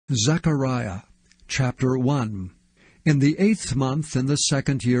Zechariah chapter 1. In the 8th month, in the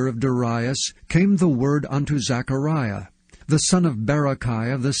 2nd year of Darius, came the word unto Zechariah, the son of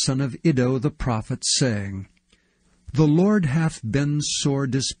Berechiah, the son of Iddo the prophet, saying, The Lord hath been sore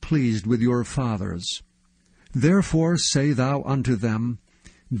displeased with your fathers. Therefore say thou unto them,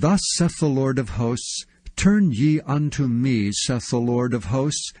 Thus saith the Lord of hosts, Turn ye unto me, saith the Lord of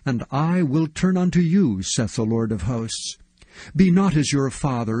hosts, and I will turn unto you, saith the Lord of hosts. Be not as your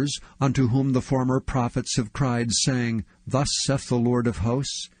fathers, unto whom the former prophets have cried, saying, Thus saith the Lord of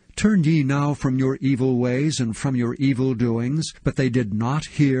hosts, Turn ye now from your evil ways and from your evil doings, but they did not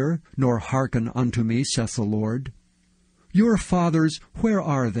hear, nor hearken unto me, saith the Lord. Your fathers, where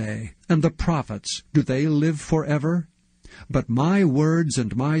are they? And the prophets, do they live forever? But my words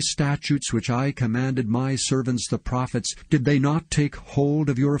and my statutes which I commanded my servants the prophets, did they not take hold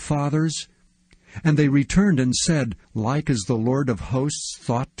of your fathers? And they returned and said, Like as the Lord of hosts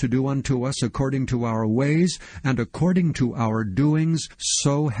thought to do unto us according to our ways, and according to our doings,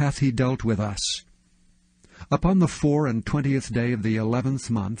 so hath he dealt with us. Upon the 24th day of the 11th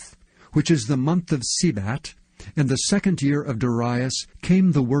month, which is the month of Sebat, in the 2nd year of Darius,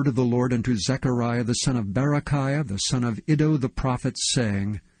 came the word of the Lord unto Zechariah the son of Berechiah, the son of Iddo the prophet,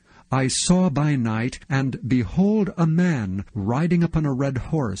 saying, I saw by night, and behold a man riding upon a red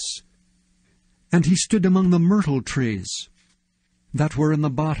horse. And he stood among the myrtle trees that were in the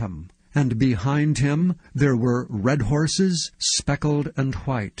bottom, and behind him there were red horses, speckled and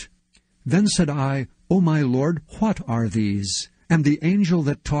white. Then said I, O my Lord, what are these? And the angel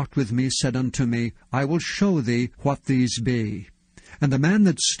that talked with me said unto me, I will show thee what these be. And the man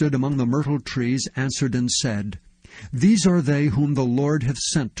that stood among the myrtle trees answered and said, These are they whom the Lord hath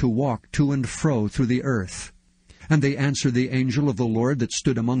sent to walk to and fro through the earth. And they answered the angel of the Lord that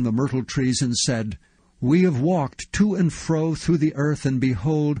stood among the myrtle trees, and said, We have walked to and fro through the earth, and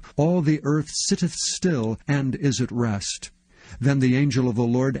behold, all the earth sitteth still, and is at rest. Then the angel of the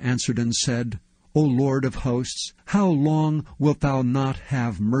Lord answered and said, O Lord of hosts, how long wilt thou not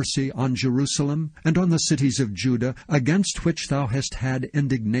have mercy on Jerusalem, and on the cities of Judah, against which thou hast had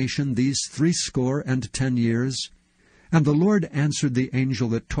indignation these 60 years? And the Lord answered the angel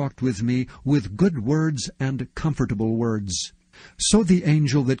that talked with me with good words and comfortable words. So the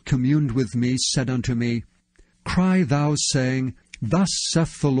angel that communed with me said unto me, Cry thou, saying, Thus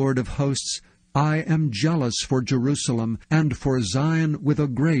saith the Lord of hosts, I am jealous for Jerusalem, and for Zion with a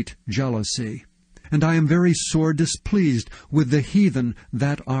great jealousy. And I am very sore displeased with the heathen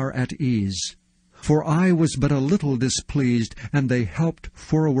that are at ease. For I was but a little displeased, and they helped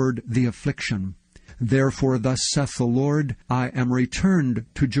forward the affliction. Therefore thus saith the Lord, I am returned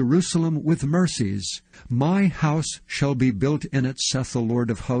to Jerusalem with mercies. My house shall be built in it, saith the Lord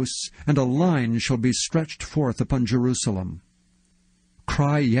of hosts, and a line shall be stretched forth upon Jerusalem.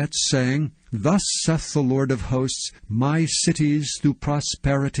 Cry yet, saying, Thus saith the Lord of hosts, My cities through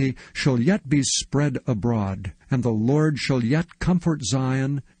prosperity shall yet be spread abroad, and the Lord shall yet comfort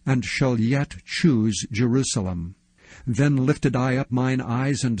Zion, and shall yet choose Jerusalem. Then lifted I up mine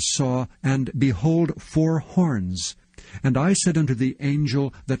eyes, and saw, and behold 4 horns. And I said unto the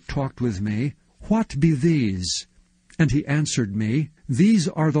angel that talked with me, What be these? And he answered me, These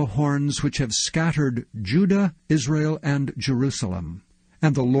are the horns which have scattered Judah, Israel, and Jerusalem.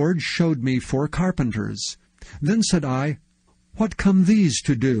 And the Lord showed me 4 carpenters. Then said I, What come these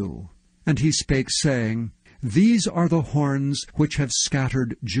to do? And he spake, saying, These are the horns which have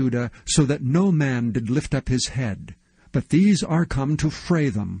scattered Judah, so that no man did lift up his head. But these are come to fray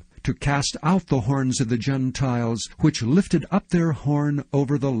them, to cast out the horns of the Gentiles, which lifted up their horn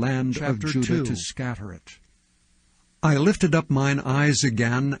over the land of Judah to scatter it. I lifted up mine eyes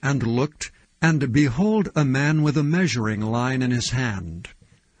again, and looked, and behold a man with a measuring line in his hand.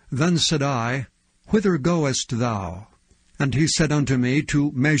 Then said I, Whither goest thou? And he said unto me,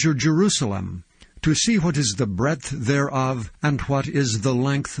 To measure Jerusalem, to see what is the breadth thereof, and what is the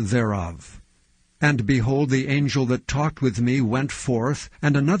length thereof. And behold, the angel that talked with me went forth,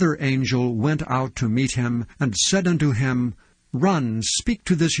 and another angel went out to meet him, and said unto him, Run, speak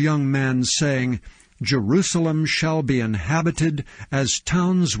to this young man, saying, Jerusalem shall be inhabited as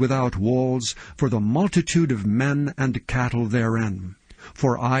towns without walls, for the multitude of men and cattle therein.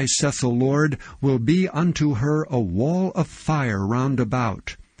 For I, saith the Lord, will be unto her a wall of fire round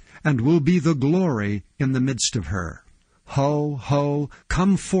about, and will be the glory in the midst of her. Ho, ho,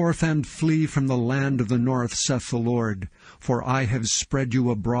 come forth and flee from the land of the north, saith the Lord. For I have spread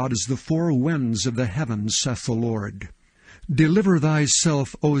you abroad as the 4 winds of the heavens, saith the Lord. Deliver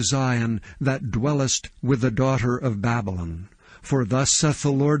thyself, O Zion, that dwellest with the daughter of Babylon. For thus saith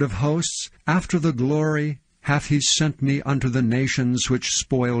the Lord of hosts, After the glory, hath he sent me unto the nations which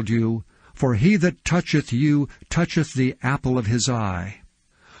spoiled you. For he that toucheth you toucheth the apple of his eye.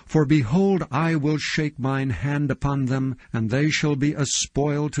 For behold, I will shake mine hand upon them, and they shall be a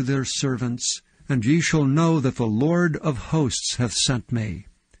spoil to their servants. And ye shall know that the Lord of hosts hath sent me.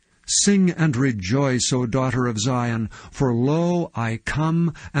 Sing and rejoice, O daughter of Zion, for lo, I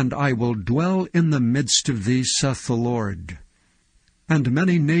come, and I will dwell in the midst of thee, saith the Lord. And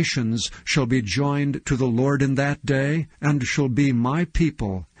many nations shall be joined to the Lord in that day, and shall be my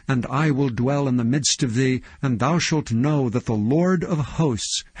people, and I will dwell in the midst of thee, and thou shalt know that the Lord of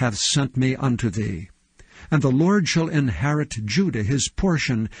hosts hath sent me unto thee. And the Lord shall inherit Judah his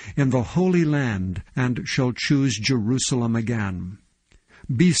portion in the Holy Land, and shall choose Jerusalem again.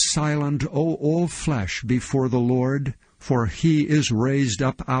 Be silent, O all flesh, before the Lord, for he is raised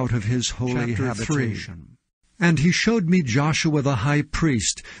up out of his holy habitation. And he showed me Joshua the high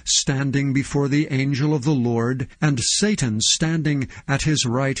priest standing before the angel of the Lord, and Satan standing at his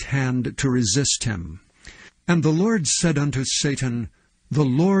right hand to resist him. And the Lord said unto Satan, The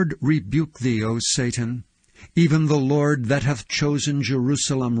Lord rebuke thee, O Satan. Even the Lord that hath chosen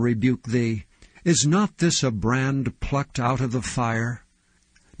Jerusalem rebuke thee. Is not this a brand plucked out of the fire?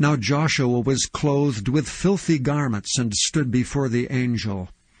 Now Joshua was clothed with filthy garments, and stood before the angel.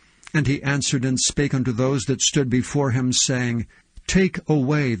 And he answered and spake unto those that stood before him, saying, Take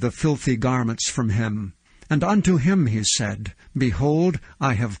away the filthy garments from him. And unto him he said, Behold,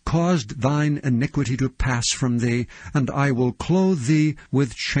 I have caused thine iniquity to pass from thee, and I will clothe thee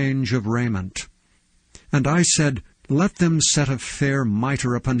with change of raiment. And I said, Let them set a fair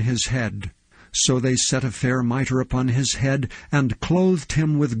mitre upon his head. So they set a fair mitre upon his head, and clothed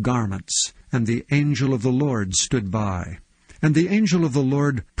him with garments. And the angel of the Lord stood by. And the angel of the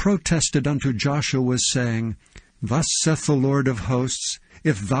Lord protested unto Joshua, saying, Thus saith the Lord of hosts,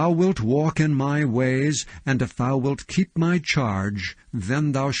 If thou wilt walk in my ways, and if thou wilt keep my charge,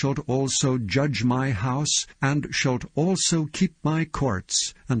 then thou shalt also judge my house, and shalt also keep my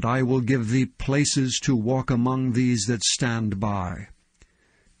courts, and I will give thee places to walk among these that stand by.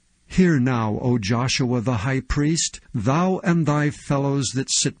 Hear now, O Joshua the high priest, thou and thy fellows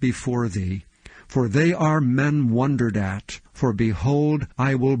that sit before thee, for they are men wondered at. For behold,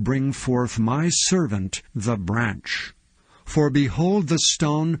 I will bring forth my servant, the branch. For behold the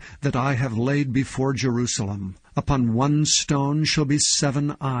stone that I have laid before Jerusalem. Upon one stone shall be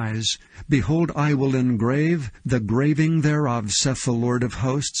 7 eyes. Behold, I will engrave the graving thereof, saith the Lord of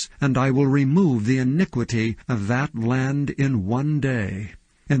hosts, and I will remove the iniquity of that land in one day.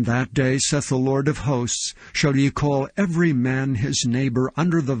 In that day, saith the Lord of hosts, shall ye call every man his neighbor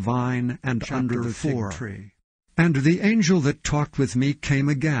under the vine and under the fig tree. And the angel that talked with me came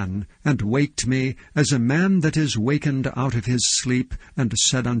again, and waked me, as a man that is wakened out of his sleep, and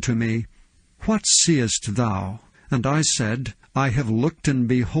said unto me, What seest thou? And I said, I have looked, and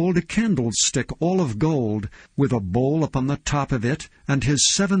behold a candlestick all of gold, with a bowl upon the top of it, and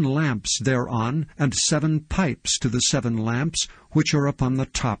his 7 lamps thereon, and 7 pipes to the 7 lamps, which are upon the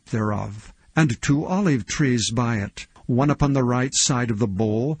top thereof, and 2 olive trees by it, one upon the right side of the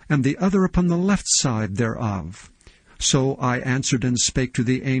bowl, and the other upon the left side thereof. So I answered and spake to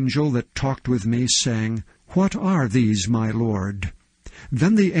the angel that talked with me, saying, What are these, my Lord?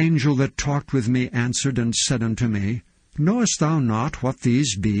 Then the angel that talked with me answered and said unto me, Knowest thou not what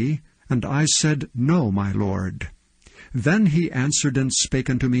these be? And I said, No, my Lord. Then he answered and spake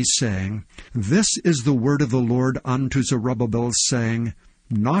unto me, saying, This is the word of the Lord unto Zerubbabel, saying,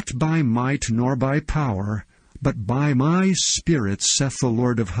 Not by might nor by power, but by my Spirit, saith the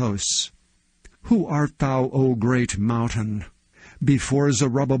Lord of hosts. Who art thou, O great mountain? Before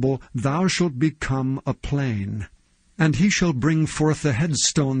Zerubbabel thou shalt become a plain. And he shall bring forth the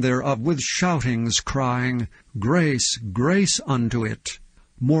headstone thereof with shoutings, crying, Grace, grace unto it.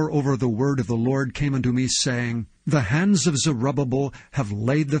 Moreover the word of the Lord came unto me, saying, The hands of Zerubbabel have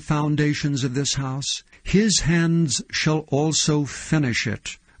laid the foundations of this house. His hands shall also finish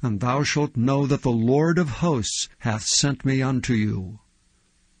it. And thou shalt know that the Lord of hosts hath sent me unto you.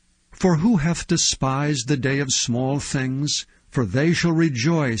 For who hath despised the day of small things? For they shall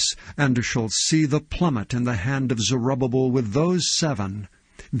rejoice, and shall see the plummet in the hand of Zerubbabel with those 7.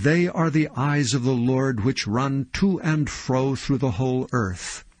 They are the eyes of the Lord, which run to and fro through the whole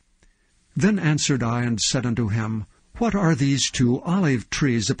earth. Then answered I and said unto him, What are these 2 olive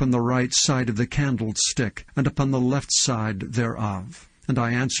trees upon the right side of the candlestick, and upon the left side thereof? And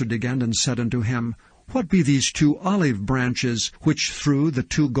I answered again and said unto him, What be these 2 olive branches, which through the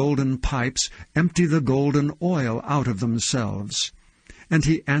 2 golden pipes empty the golden oil out of themselves? And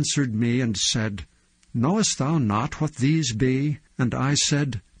he answered me and said, Knowest thou not what these be? And I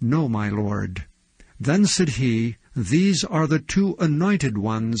said, No, my Lord. Then said he, These are the 2 anointed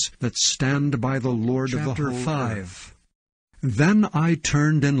ones that stand by the Lord of the whole earth. Then I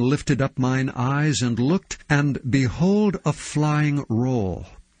turned and lifted up mine eyes, and looked, and behold a flying roll.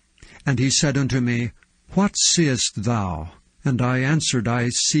 And he said unto me, What seest thou? And I answered, I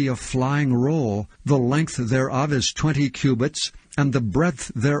see a flying roll. The length thereof is 20 cubits, and the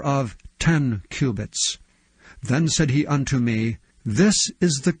breadth thereof 10 cubits. Then said he unto me, This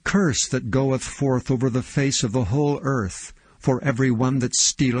is the curse that goeth forth over the face of the whole earth. For every one that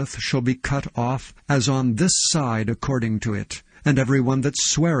stealeth shall be cut off, as on this side according to it. And every one that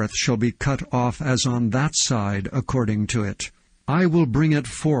sweareth shall be cut off, as on that side according to it. I will bring it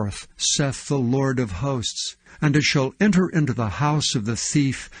forth, saith the Lord of hosts, and it shall enter into the house of the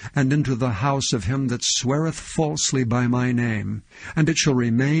thief, and into the house of him that sweareth falsely by my name. And it shall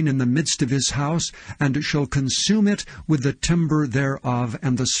remain in the midst of his house, and it shall consume it with the timber thereof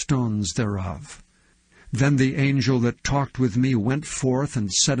and the stones thereof. Then the angel that talked with me went forth,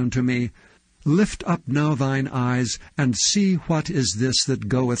 and said unto me, Lift up now thine eyes, and see what is this that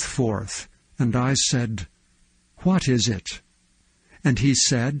goeth forth. And I said, What is it? And he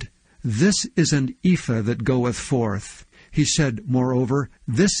said, This is an ephah that goeth forth. He said, Moreover,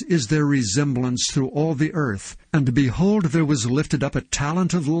 this is their resemblance through all the earth. And behold, there was lifted up a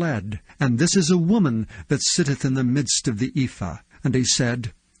talent of lead, and this is a woman that sitteth in the midst of the ephah. And he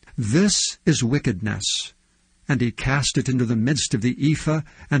said, This is wickedness. And he cast it into the midst of the ephah,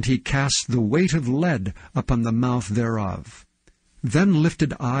 and he cast the weight of lead upon the mouth thereof. Then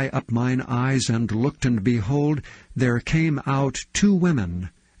lifted I up mine eyes, and looked, and behold, there came out 2 women,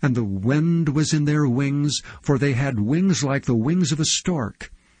 and the wind was in their wings, for they had wings like the wings of a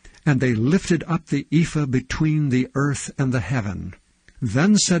stork. And they lifted up the ephah between the earth and the heaven.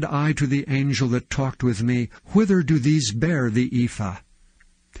 Then said I to the angel that talked with me, Whither do these bear the ephah?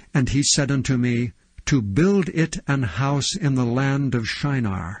 And he said unto me, To build it an house in the land of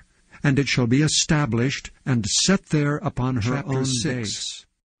Shinar. And it shall be established, and set there upon her own base.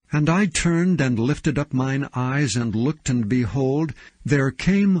 And I turned and lifted up mine eyes, and looked, and behold, there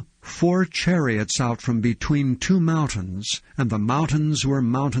came 4 chariots out from between 2 mountains, and the mountains were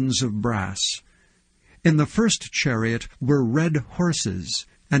mountains of brass. In the first chariot were red horses,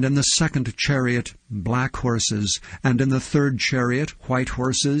 and in the second chariot black horses, and in the third chariot white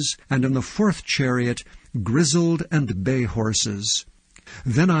horses, and in the fourth chariot grizzled and bay horses.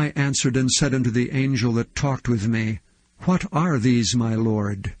 Then I answered and said unto the angel that talked with me, What are these, my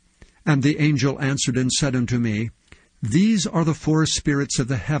Lord? And the angel answered and said unto me, These are the 4 spirits of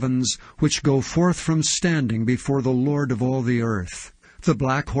the heavens, which go forth from standing before the Lord of all the earth. The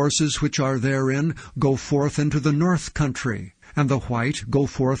black horses which are therein go forth into the north country, and the white go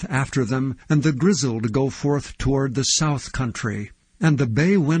forth after them, and the grizzled go forth toward the south country. And the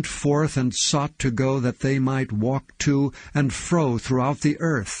bay went forth and sought to go, that they might walk to and fro throughout the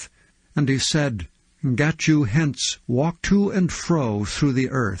earth. And he said, Get you hence, walk to and fro through the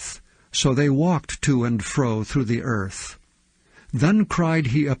earth. So they walked to and fro through the earth. Then cried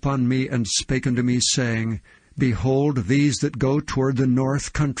he upon me, and spake unto me, saying, Behold, these that go toward the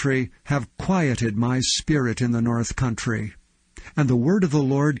north country have quieted my spirit in the north country. And the word of the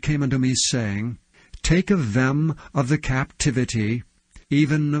Lord came unto me, saying, Take of them of the captivity,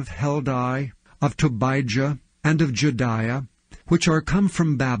 even of Heldai, of Tobijah, and of Jediah, which are come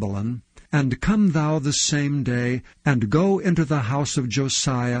from Babylon, and come thou the same day, and go into the house of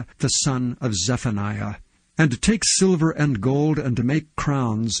Josiah the son of Zephaniah, and take silver and gold, and make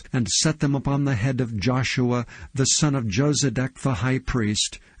crowns, and set them upon the head of Joshua the son of Josedech the high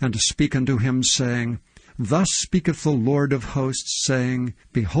priest, and speak unto him, saying, Thus speaketh the Lord of hosts, saying,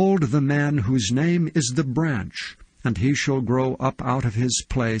 Behold the man whose name is the branch, and he shall grow up out of his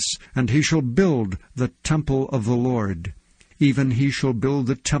place, and he shall build the temple of the Lord. Even he shall build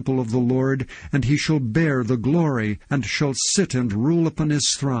the temple of the Lord, and he shall bear the glory, and shall sit and rule upon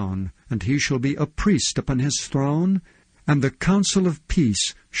his throne, and he shall be a priest upon his throne, and the counsel of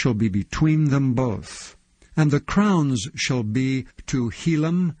peace shall be between them both. And the crowns shall be to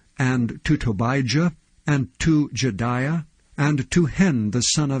Helam, and to Tobijah, and to Jediah, and to Hen the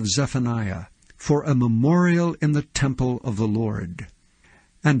son of Zephaniah, for a memorial in the temple of the Lord.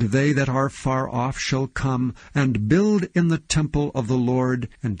 And they that are far off shall come, and build in the temple of the Lord,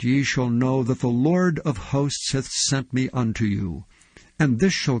 and ye shall know that the Lord of hosts hath sent me unto you. And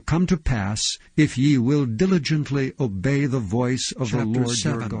this shall come to pass, if ye will diligently obey the voice of the Lord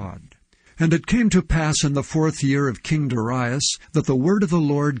your God. And it came to pass in the 4th year of King Darius, that the word of the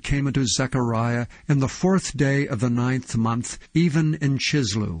Lord came unto Zechariah in the 4th day of the 9th month, even in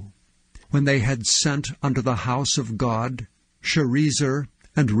Chislu, when they had sent unto the house of God Sherezer,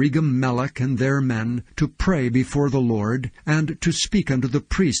 and Regem-Melech and their men, to pray before the Lord, and to speak unto the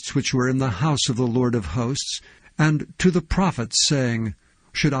priests which were in the house of the Lord of hosts, and to the prophets, saying,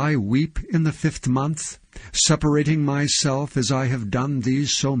 Should I weep in the 5th month, separating myself as I have done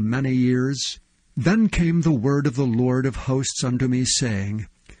these so many years? Then came the word of the Lord of hosts unto me, saying,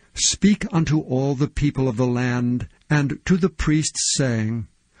 Speak unto all the people of the land, and to the priests, saying,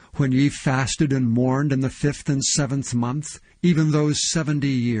 When ye fasted and mourned in the 5th and 7th month, even those 70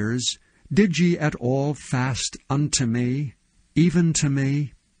 years, did ye at all fast unto me, even to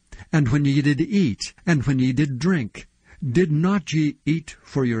me? And when ye did eat, and when ye did drink, did not ye eat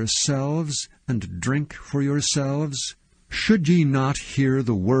for yourselves, and drink for yourselves? Should ye not hear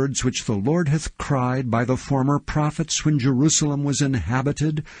the words which the Lord hath cried by the former prophets, when Jerusalem was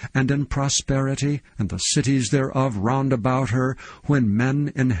inhabited and in prosperity, and the cities thereof round about her, when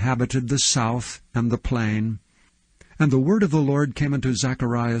men inhabited the south and the plain? And the word of the Lord came unto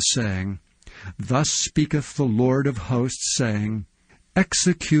Zechariah, saying, Thus speaketh the Lord of hosts, saying,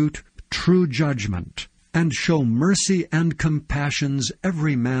 Execute true judgment, and show mercy and compassions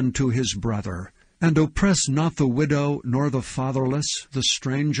every man to his brother, and oppress not the widow, nor the fatherless, the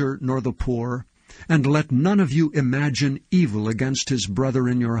stranger, nor the poor, and let none of you imagine evil against his brother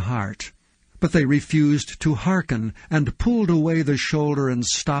in your heart. But they refused to hearken, and pulled away the shoulder, and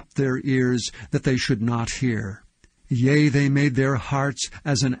stopped their ears, that they should not hear. Yea, they made their hearts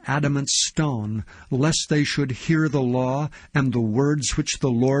as an adamant stone, lest they should hear the law, and the words which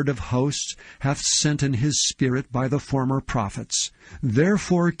the Lord of hosts hath sent in his Spirit by the former prophets.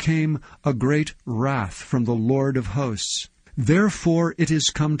 Therefore came a great wrath from the Lord of hosts. Therefore it is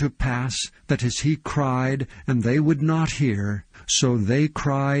come to pass, that as he cried, and they would not hear, so they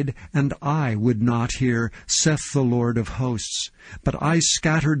cried, and I would not hear, saith the Lord of hosts. But I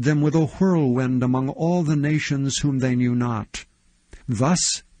scattered them with a whirlwind among all the nations whom they knew not.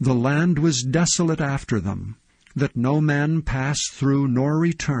 Thus the land was desolate after them, that no man passed through nor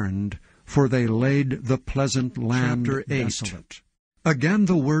returned, for they laid the pleasant land desolate. Again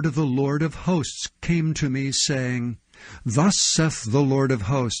the word of the Lord of hosts came to me, saying, Thus saith the Lord of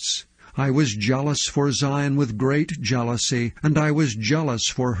hosts, I was jealous for Zion with great jealousy, and I was jealous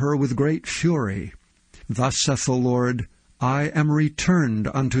for her with great fury. Thus saith the Lord, I am returned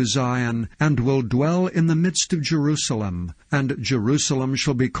unto Zion, and will dwell in the midst of Jerusalem, and Jerusalem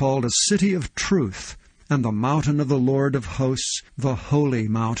shall be called a city of truth, and the mountain of the Lord of hosts, the holy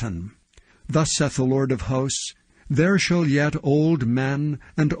mountain. Thus saith the Lord of hosts, There shall yet old men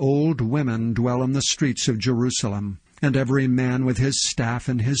and old women dwell in the streets of Jerusalem, and every man with his staff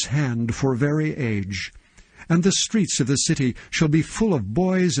in his hand for very age. And the streets of the city shall be full of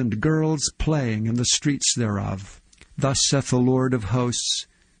boys and girls playing in the streets thereof. Thus saith the Lord of hosts,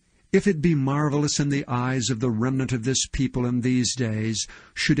 If it be marvelous in the eyes of the remnant of this people in these days,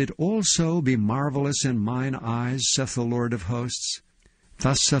 should it also be marvelous in mine eyes, saith the Lord of hosts?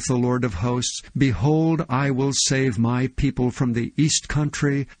 Thus saith the Lord of hosts, Behold, I will save my people from the east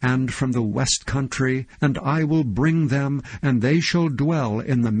country and from the west country, and I will bring them, and they shall dwell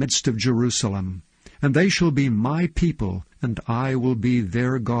in the midst of Jerusalem. And they shall be my people, and I will be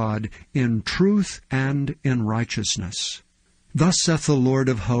their God, in truth and in righteousness. Thus saith the Lord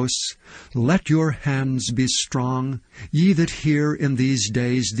of hosts, Let your hands be strong, ye that hear in these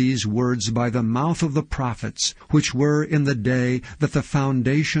days these words by the mouth of the prophets, which were in the day that the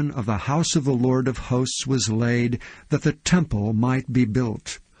foundation of the house of the Lord of hosts was laid, that the temple might be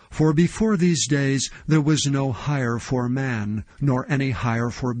built. For before these days there was no hire for man, nor any hire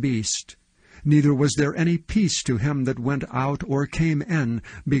for beast. Neither was there any peace to him that went out or came in,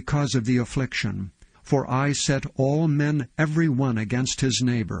 because of the affliction. For I set all men every one against his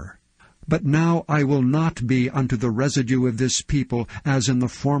neighbor. But now I will not be unto the residue of this people as in the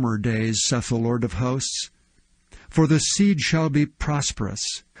former days, saith the Lord of hosts. For the seed shall be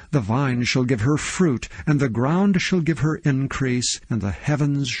prosperous, the vine shall give her fruit, and the ground shall give her increase, and the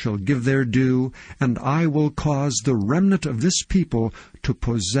heavens shall give their dew, and I will cause the remnant of this people to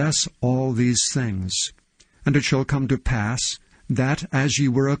possess all these things. And it shall come to pass, that as ye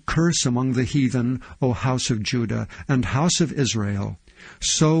were a curse among the heathen, O house of Judah, and house of Israel,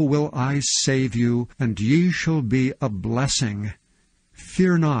 so will I save you, and ye shall be a blessing.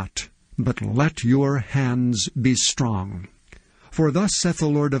 Fear not, but let your hands be strong. For thus saith the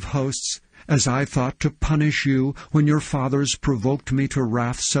Lord of hosts, As I thought to punish you, when your fathers provoked me to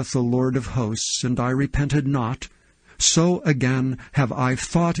wrath, saith the Lord of hosts, and I repented not, so again have I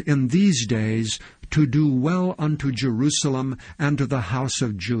thought in these days to do well unto Jerusalem and to the house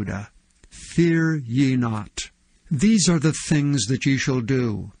of Judah. Fear ye not. These are the things that ye shall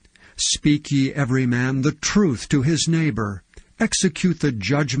do. Speak ye every man the truth to his neighbor, Execute the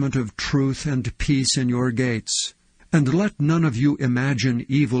judgment of truth and peace in your gates. And let none of you imagine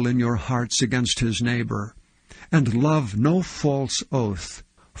evil in your hearts against his neighbor. And love no false oath,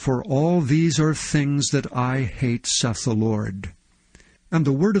 for all these are things that I hate, saith the Lord. And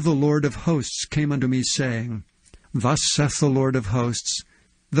the word of the Lord of hosts came unto me, saying, Thus saith the Lord of hosts,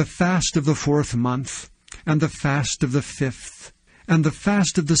 The fast of the 4th month, and the fast of the 5th, and the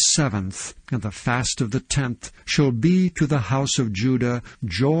fast of the 7th, and the fast of the 10th shall be to the house of Judah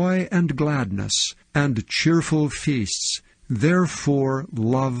joy and gladness, and cheerful feasts. Therefore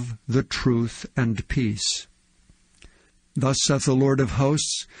love the truth and peace. Thus saith the Lord of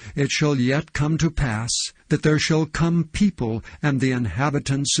hosts, It shall yet come to pass, that there shall come people, and the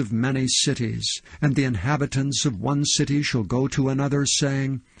inhabitants of many cities, and the inhabitants of one city shall go to another,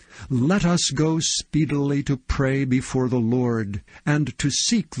 saying, Let us go speedily to pray before the Lord, and to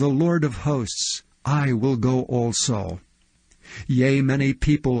seek the Lord of hosts. I will go also. Yea, many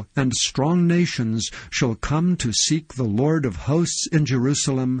people and strong nations shall come to seek the Lord of hosts in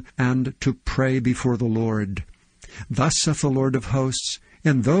Jerusalem, and to pray before the Lord. Thus saith the Lord of hosts,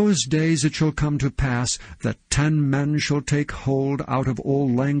 In those days it shall come to pass, that 10 men shall take hold out of all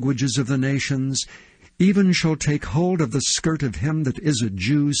languages of the nations, even shall take hold of the skirt of him that is a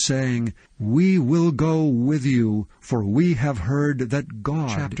Jew, saying, We will go with you, for we have heard that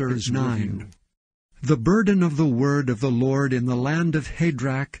God is 9. The burden of the word of the Lord in the land of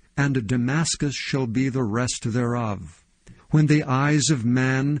Hadrach and Damascus shall be the rest thereof. When the eyes of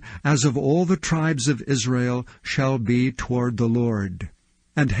man, as of all the tribes of Israel, shall be toward the Lord.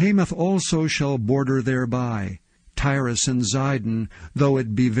 And Hamath also shall border thereby, Tyrus and Zidon, though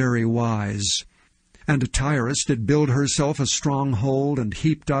it be very wise. And Tyrus did build herself a stronghold, and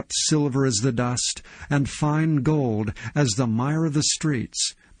heaped up silver as the dust, and fine gold as the mire of the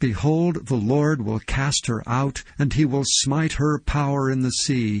streets. Behold, the Lord will cast her out, and he will smite her power in the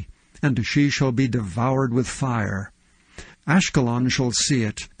sea, and she shall be devoured with fire. Ashkelon shall see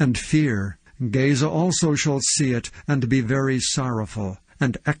it, and fear. Gaza also shall see it, and be very sorrowful.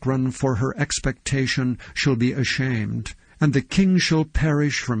 And Ekron for her expectation shall be ashamed. And the king shall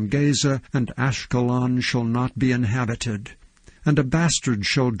perish from Gaza, and Ashkelon shall not be inhabited. And a bastard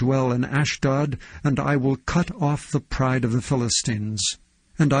shall dwell in Ashdod, and I will cut off the pride of the Philistines.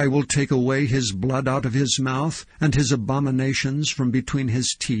 And I will take away his blood out of his mouth, and his abominations from between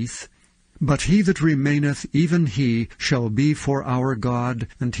his teeth. But he that remaineth, even he, shall be for our God,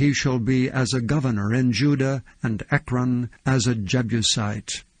 and he shall be as a governor in Judah, and Ekron as a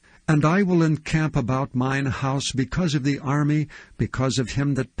Jebusite. And I will encamp about mine house because of the army, because of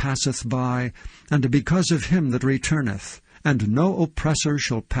him that passeth by, and because of him that returneth. And no oppressor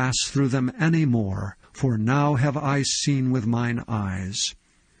shall pass through them any more, for now have I seen with mine eyes.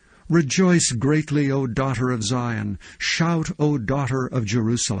 Rejoice greatly, O daughter of Zion. Shout, O daughter of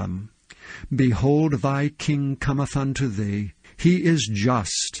Jerusalem. Behold, thy king cometh unto thee. He is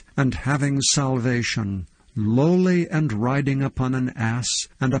just, and having salvation, lowly, and riding upon an ass,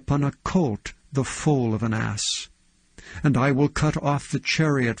 and upon a colt, the foal of an ass. And I will cut off the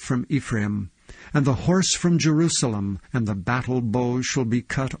chariot from Ephraim, and the horse from Jerusalem, and the battle bow shall be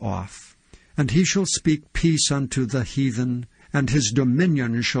cut off. And he shall speak peace unto the heathen, and his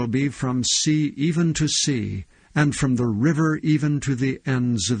dominion shall be from sea even to sea, and from the river even to the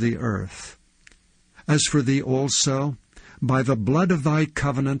ends of the earth. As for thee also, by the blood of thy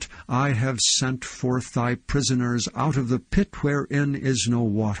covenant I have sent forth thy prisoners out of the pit wherein is no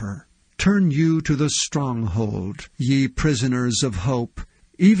water. Turn you to the stronghold, ye prisoners of hope.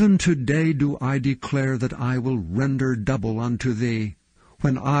 Even today do I declare that I will render double unto thee.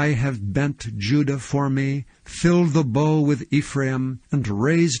 When I have bent Judah for me, filled the bow with Ephraim, and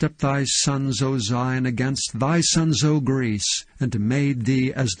raised up thy sons, O Zion, against thy sons, O Greece, and made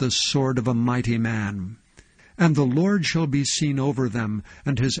thee as the sword of a mighty man. And the Lord shall be seen over them,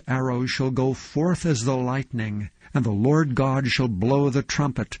 and his arrow shall go forth as the lightning, and the Lord God shall blow the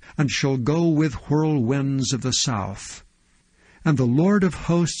trumpet, and shall go with whirlwinds of the south. And the Lord of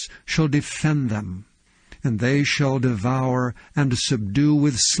hosts shall defend them. And they shall devour and subdue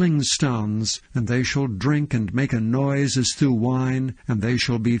with sling stones, and they shall drink and make a noise as through wine, and they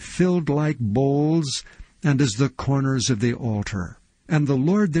shall be filled like bowls, and as the corners of the altar. And the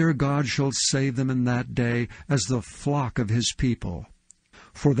Lord their God shall save them in that day as the flock of his people.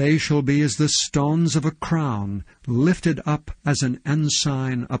 For they shall be as the stones of a crown, lifted up as an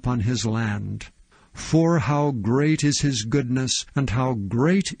ensign upon his land. For how great is his goodness, and how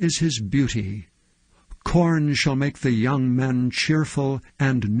great is his beauty! Corn shall make the young men cheerful,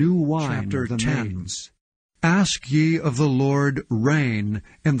 and new wine the maidens. Ask ye of the Lord rain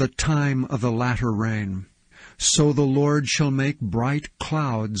in the time of the latter rain. So the Lord shall make bright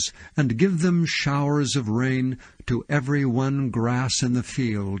clouds, and give them showers of rain to every one grass in the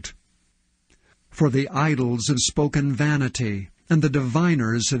field. For the idols have spoken vanity, and the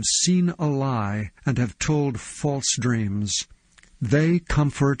diviners have seen a lie, and have told false dreams. They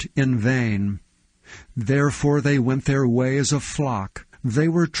comfort in vain. Therefore they went their way as a flock. They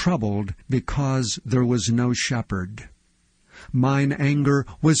were troubled, because there was no shepherd. Mine anger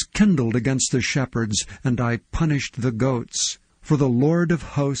was kindled against the shepherds, and I punished the goats. For the Lord of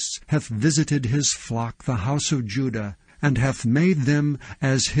hosts hath visited his flock, the house of Judah, and hath made them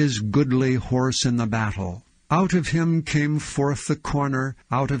as his goodly horse in the battle. Out of him came forth the corner,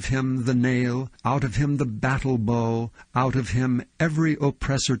 out of him the nail, out of him the battle bow, out of him every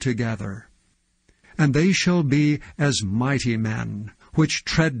oppressor together. And they shall be as mighty men, which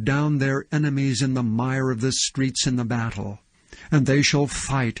tread down their enemies in the mire of the streets in the battle. And they shall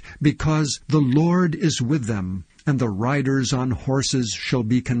fight, because the Lord is with them, and the riders on horses shall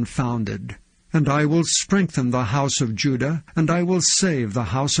be confounded. And I will strengthen the house of Judah, and I will save the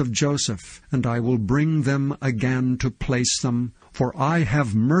house of Joseph, and I will bring them again to place them, for I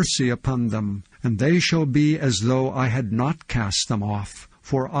have mercy upon them, and they shall be as though I had not cast them off,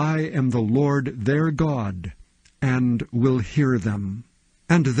 for I am the Lord their God, and will hear them.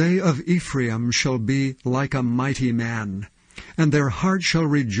 And they of Ephraim shall be like a mighty man, and their heart shall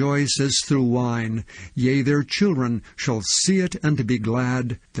rejoice as through wine. Yea, their children shall see it and be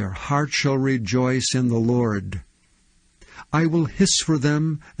glad. Their heart shall rejoice in the Lord. I will hiss for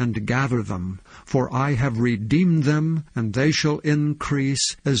them and gather them, for I have redeemed them, and they shall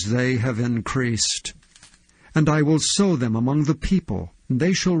increase as they have increased. And I will sow them among the people, and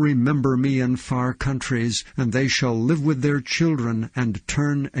they shall remember me in far countries, and they shall live with their children and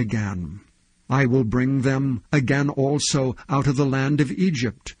turn again. I will bring them again also out of the land of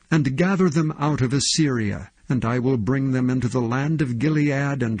Egypt, and gather them out of Assyria, and I will bring them into the land of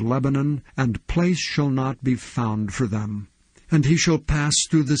Gilead and Lebanon, and place shall not be found for them. And he shall pass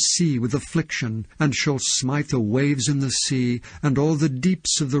through the sea with affliction, and shall smite the waves in the sea, and all the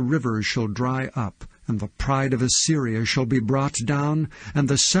deeps of the rivers shall dry up, and the pride of Assyria shall be brought down, and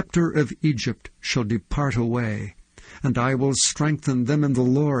the scepter of Egypt shall depart away. And I will strengthen them in the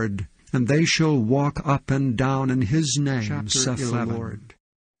Lord, and they shall walk up and down in his name, saith the Lord.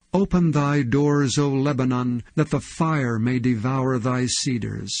 Open thy doors, O Lebanon, that the fire may devour thy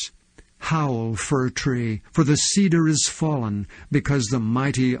cedars. Howl, fir tree, for the cedar is fallen, because the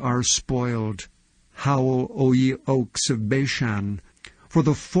mighty are spoiled. Howl, O ye oaks of Bashan, for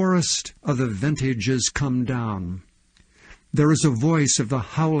the forest of the vintage is come down. There is a voice of the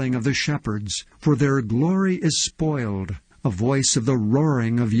howling of the shepherds, for their glory is spoiled. A voice of the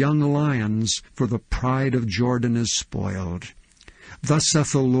roaring of young lions, for the pride of Jordan is spoiled. Thus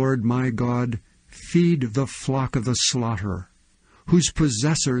saith the Lord my God, feed the flock of the slaughter, whose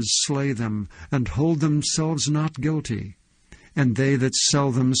possessors slay them, and hold themselves not guilty. And they that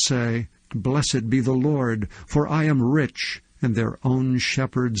sell them say, Blessed be the Lord, for I am rich, and their own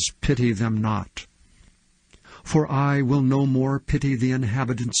shepherds pity them not. For I will no more pity the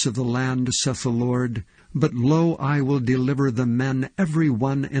inhabitants of the land, saith the Lord, but lo, I will deliver the men every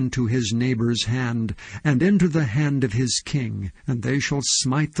one into his neighbor's hand, and into the hand of his king, and they shall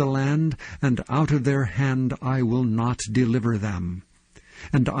smite the land, and out of their hand I will not deliver them.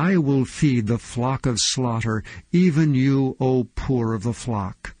 And I will feed the flock of slaughter, even you, O poor of the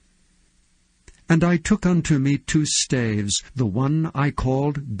flock. And I took unto me 2 staves, the one I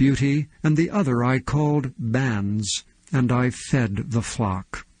called Beauty, and the other I called Bands, and I fed the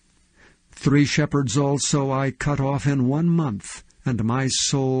flock. 3 shepherds also I cut off in 1 month, and my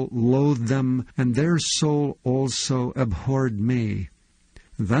soul loathed them, and their soul also abhorred me.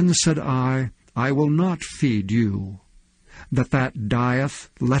 Then said I will not feed you. That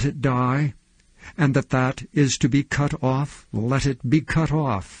dieth, let it die, and that is to be cut off, let it be cut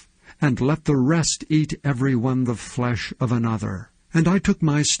off, and let the rest eat every one the flesh of another. And I took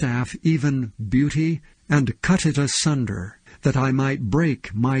my staff, even Beauty, and cut it asunder, that I might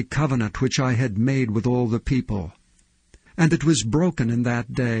break my covenant which I had made with all the people. And it was broken in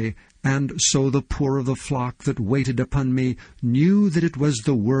that day, and so the poor of the flock that waited upon me knew that it was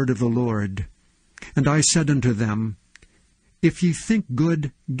the word of the Lord. And I said unto them, If ye think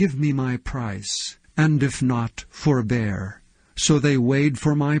good, give me my price, and if not, forbear. So they weighed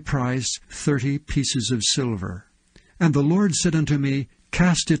for my price 30 pieces of silver. And the Lord said unto me,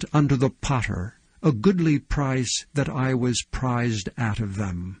 Cast it unto the potter, a goodly price that I was prized at of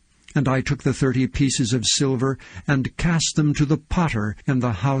them. And I took the 30 pieces of silver, and cast them to the potter in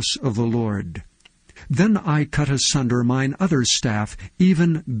the house of the Lord. Then I cut asunder mine other staff,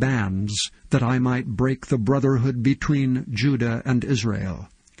 even bands, that I might break the brotherhood between Judah and Israel.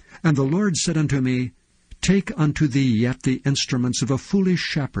 And the Lord said unto me, Take unto thee yet the instruments of a foolish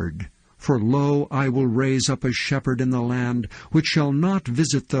shepherd. For lo, I will raise up a shepherd in the land, which shall not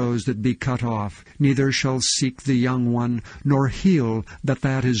visit those that be cut off, neither shall seek the young one, nor heal that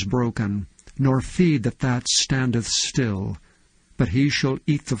is broken, nor feed that standeth still. But he shall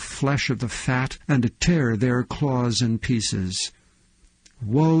eat the flesh of the fat, and tear their claws in pieces.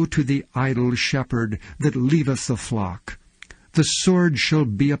 Woe to the idle shepherd that leaveth the flock! The sword shall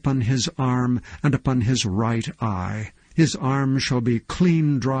be upon his arm, and upon his right eye. His arm shall be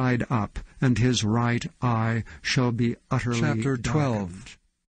clean dried up, and his right eye shall be utterly Chapter 12. darkened.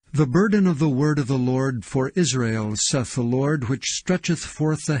 The burden of the word of the Lord for Israel, saith the Lord, which stretcheth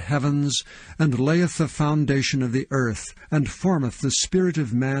forth the heavens, and layeth the foundation of the earth, and formeth the spirit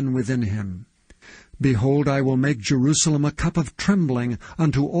of man within him. Behold, I will make Jerusalem a cup of trembling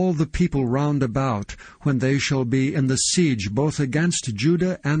unto all the people round about, when they shall be in the siege both against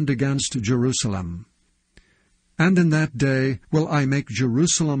Judah and against Jerusalem. And in that day will I make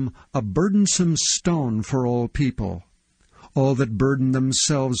Jerusalem a burdensome stone for all people. All that burden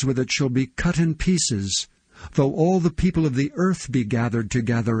themselves with it shall be cut in pieces, though all the people of the earth be gathered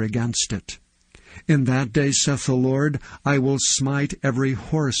together against it. In that day, saith the Lord, I will smite every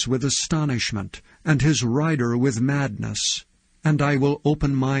horse with astonishment, and his rider with madness. And I will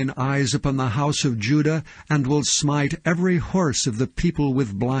open mine eyes upon the house of Judah, and will smite every horse of the people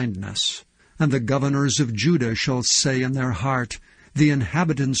with blindness. And the governors of Judah shall say in their heart, The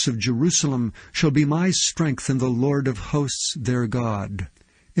inhabitants of Jerusalem shall be my strength in the Lord of hosts their God.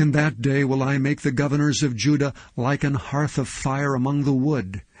 In that day will I make the governors of Judah like an hearth of fire among the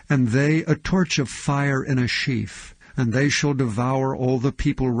wood, and they a torch of fire in a sheaf. And they shall devour all the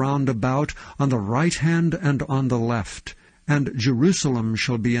people round about, on the right hand and on the left. And Jerusalem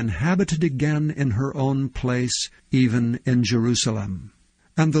shall be inhabited again in her own place, even in Jerusalem.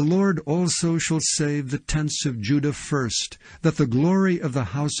 And the Lord also shall save the tents of Judah first, that the glory of the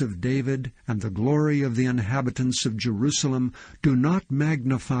house of David and the glory of the inhabitants of Jerusalem do not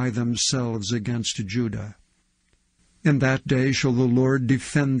magnify themselves against Judah. In that day shall the Lord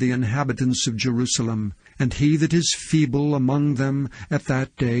defend the inhabitants of Jerusalem, and he that is feeble among them at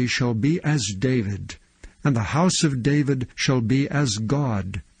that day shall be as David, and the house of David shall be as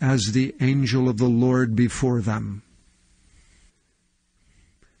God, as the angel of the Lord before them.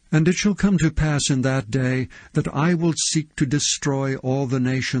 And it shall come to pass in that day that I will seek to destroy all the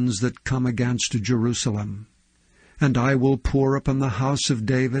nations that come against Jerusalem. And I will pour upon the house of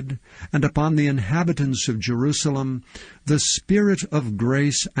David, and upon the inhabitants of Jerusalem, the spirit of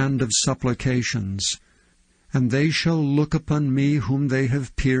grace and of supplications. And they shall look upon me whom they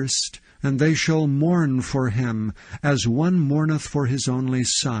have pierced, and they shall mourn for him, as one mourneth for his only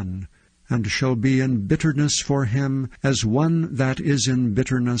son, and shall be in bitterness for him, as one that is in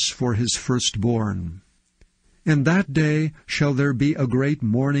bitterness for his firstborn. In that day shall there be a great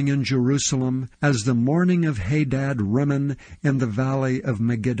mourning in Jerusalem, as the mourning of Hadad Rimmon in the valley of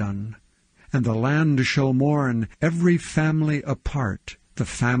Megiddon. And the land shall mourn, every family apart, the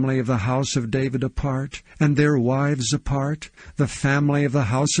family of the house of David apart, and their wives apart, the family of the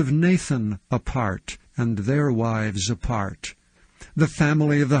house of Nathan apart, and their wives apart, the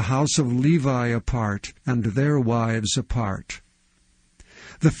family of the house of Levi apart, and their wives apart,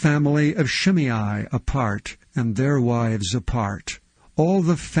 the family of Shimei apart, and their wives apart, all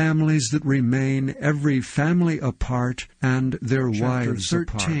the families that remain, every family apart, and their wives 13.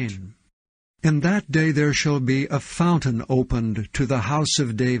 Apart. In that day there shall be a fountain opened to the house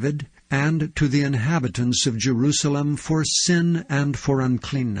of David, and to the inhabitants of Jerusalem for sin and for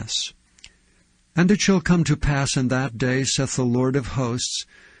uncleanness. And it shall come to pass in that day, saith the Lord of hosts,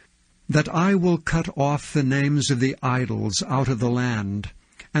 that I will cut off the names of the idols out of the land,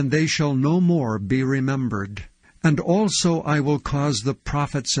 and they shall no more be remembered. And also I will cause the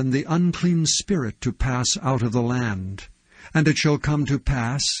prophets and the unclean spirit to pass out of the land. And it shall come to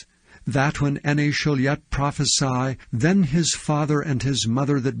pass, that when any shall yet prophesy, then his father and his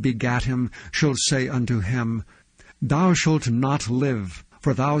mother that begat him shall say unto him, Thou shalt not live,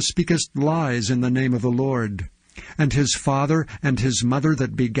 for thou speakest lies in the name of the Lord. And his father and his mother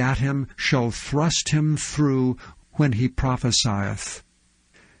that begat him shall thrust him through when he prophesieth.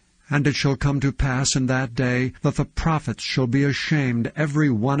 And it shall come to pass in that day that the prophets shall be ashamed every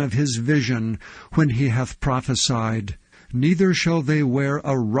one of his vision when he hath prophesied, neither shall they wear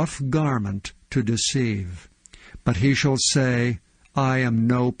a rough garment to deceive. But he shall say, I am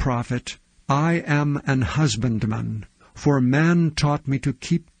no prophet, I am an husbandman, for man taught me to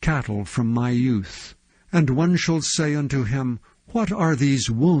keep cattle from my youth. And one shall say unto him, What are these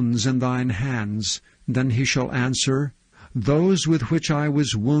wounds in thine hands? Then he shall answer, Those with which I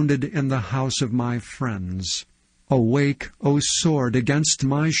was wounded in the house of my friends. Awake, O sword, against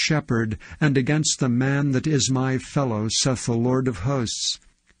my shepherd, and against the man that is my fellow, saith the Lord of hosts.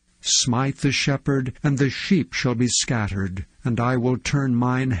 Smite the shepherd, and the sheep shall be scattered, and I will turn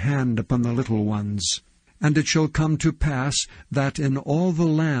mine hand upon the little ones. And it shall come to pass, that in all the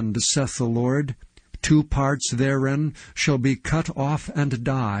land, saith the Lord, 2 parts therein shall be cut off and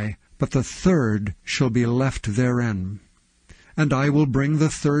die, but the third shall be left therein. And I will bring the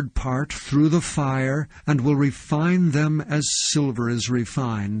third part through the fire, and will refine them as silver is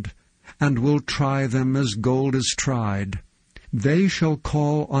refined, and will try them as gold is tried. They shall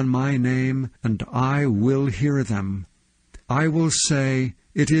call on my name, and I will hear them. I will say,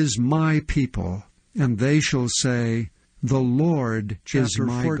 It is my people, and they shall say, The Lord is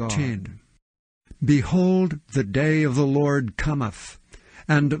my God. Behold, the day of the Lord cometh,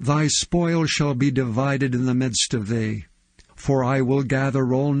 and thy spoil shall be divided in the midst of thee. For I will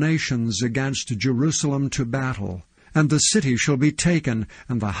gather all nations against Jerusalem to battle, and the city shall be taken,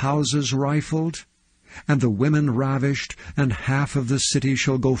 and the houses rifled, and the women ravished, and half of the city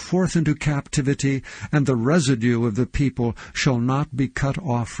shall go forth into captivity, and the residue of the people shall not be cut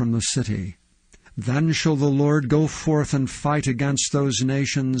off from the city. Then shall the Lord go forth and fight against those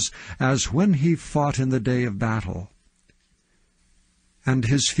nations, as when he fought in the day of battle. And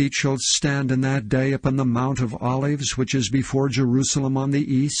his feet shall stand in that day upon the Mount of Olives, which is before Jerusalem on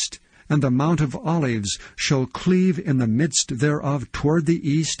the east, and the Mount of Olives shall cleave in the midst thereof toward the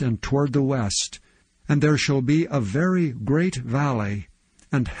east and toward the west. And there shall be a very great valley,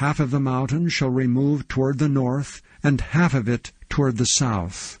 and half of the mountain shall remove toward the north, and half of it toward the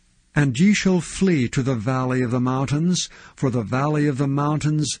south. And ye shall flee to the valley of the mountains, for the valley of the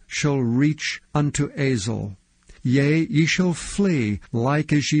mountains shall reach unto Azel. Yea, ye shall flee,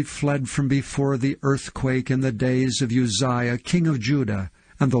 like as ye fled from before the earthquake in the days of Uzziah king of Judah.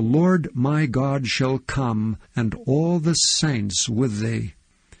 And the Lord my God shall come, and all the saints with thee.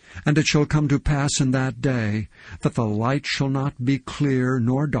 And it shall come to pass in that day, that the light shall not be clear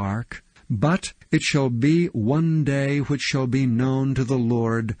nor dark, but it shall be one day which shall be known to the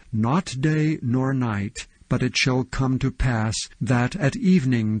Lord, not day nor night, but it shall come to pass that at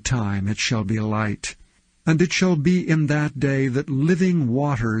evening time it shall be light. And it shall be in that day that living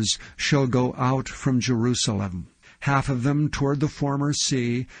waters shall go out from Jerusalem, half of them toward the former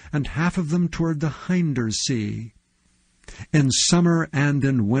sea, and half of them toward the hinder sea. In summer and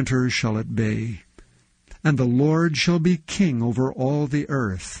in winter shall it be. And the Lord shall be king over all the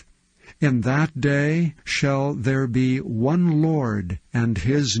earth. In that day shall there be one Lord, and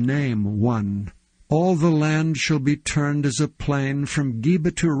his name one. All the land shall be turned as a plain from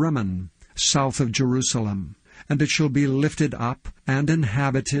Geba to Rimmon, south of Jerusalem. And it shall be lifted up and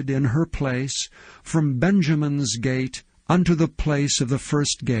inhabited in her place, from Benjamin's gate unto the place of the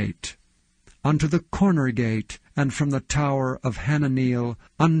first gate, unto the corner gate, and from the tower of Hananeel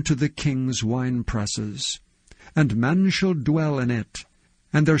unto the king's winepresses. And men shall dwell in it,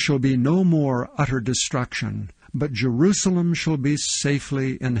 and there shall be no more utter destruction, but Jerusalem shall be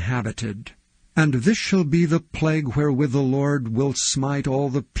safely inhabited. And this shall be the plague wherewith the Lord will smite all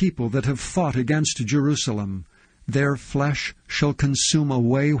the people that have fought against Jerusalem. Their flesh shall consume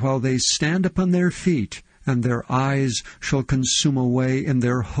away while they stand upon their feet, and their eyes shall consume away in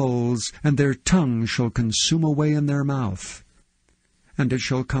their holes, and their tongue shall consume away in their mouth. And it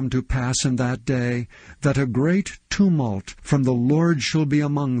shall come to pass in that day, that a great tumult from the Lord shall be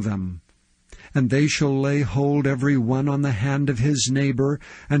among them. And they shall lay hold every one on the hand of his neighbor,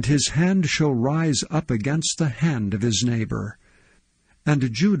 and his hand shall rise up against the hand of his neighbor.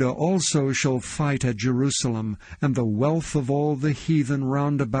 And Judah also shall fight at Jerusalem, and the wealth of all the heathen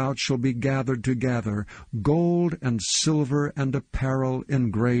round about shall be gathered together, gold and silver and apparel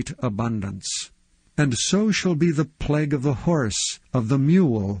in great abundance. And so shall be the plague of the horse, of the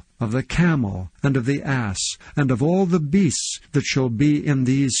mule, of the camel, and of the ass, and of all the beasts that shall be in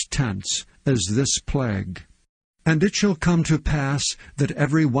these tents, as this plague. And it shall come to pass that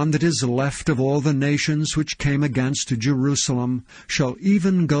every one that is left of all the nations which came against Jerusalem shall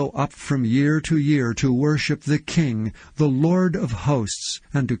even go up from year to worship the King, the Lord of hosts,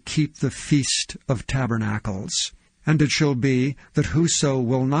 and to keep the Feast of Tabernacles. And it shall be that whoso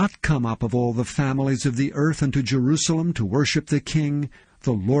will not come up of all the families of the earth unto Jerusalem to worship the King,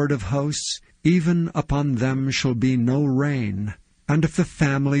 the Lord of hosts, even upon them shall be no rain. And if the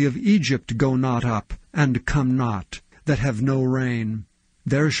family of Egypt go not up, and come not, that have no rain,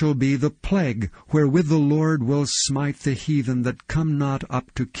 there shall be the plague, wherewith the Lord will smite the heathen that come not up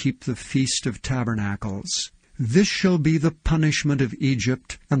to keep the feast of tabernacles. This shall be the punishment of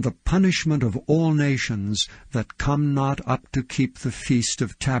Egypt, and the punishment of all nations that come not up to keep the feast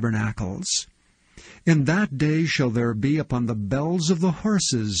of tabernacles. In that day shall there be upon the bells of the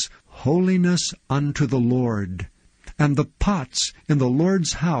horses holiness unto the Lord. And the pots in the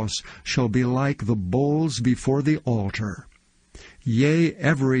Lord's house shall be like the bowls before the altar. Yea,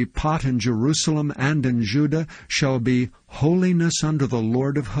 every pot in Jerusalem and in Judah shall be holiness unto the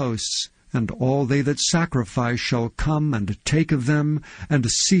Lord of hosts, and all they that sacrifice shall come and take of them, and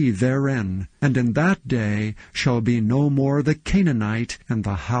see therein. And in that day shall be no more the Canaanite in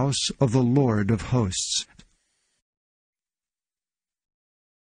the house of the Lord of hosts.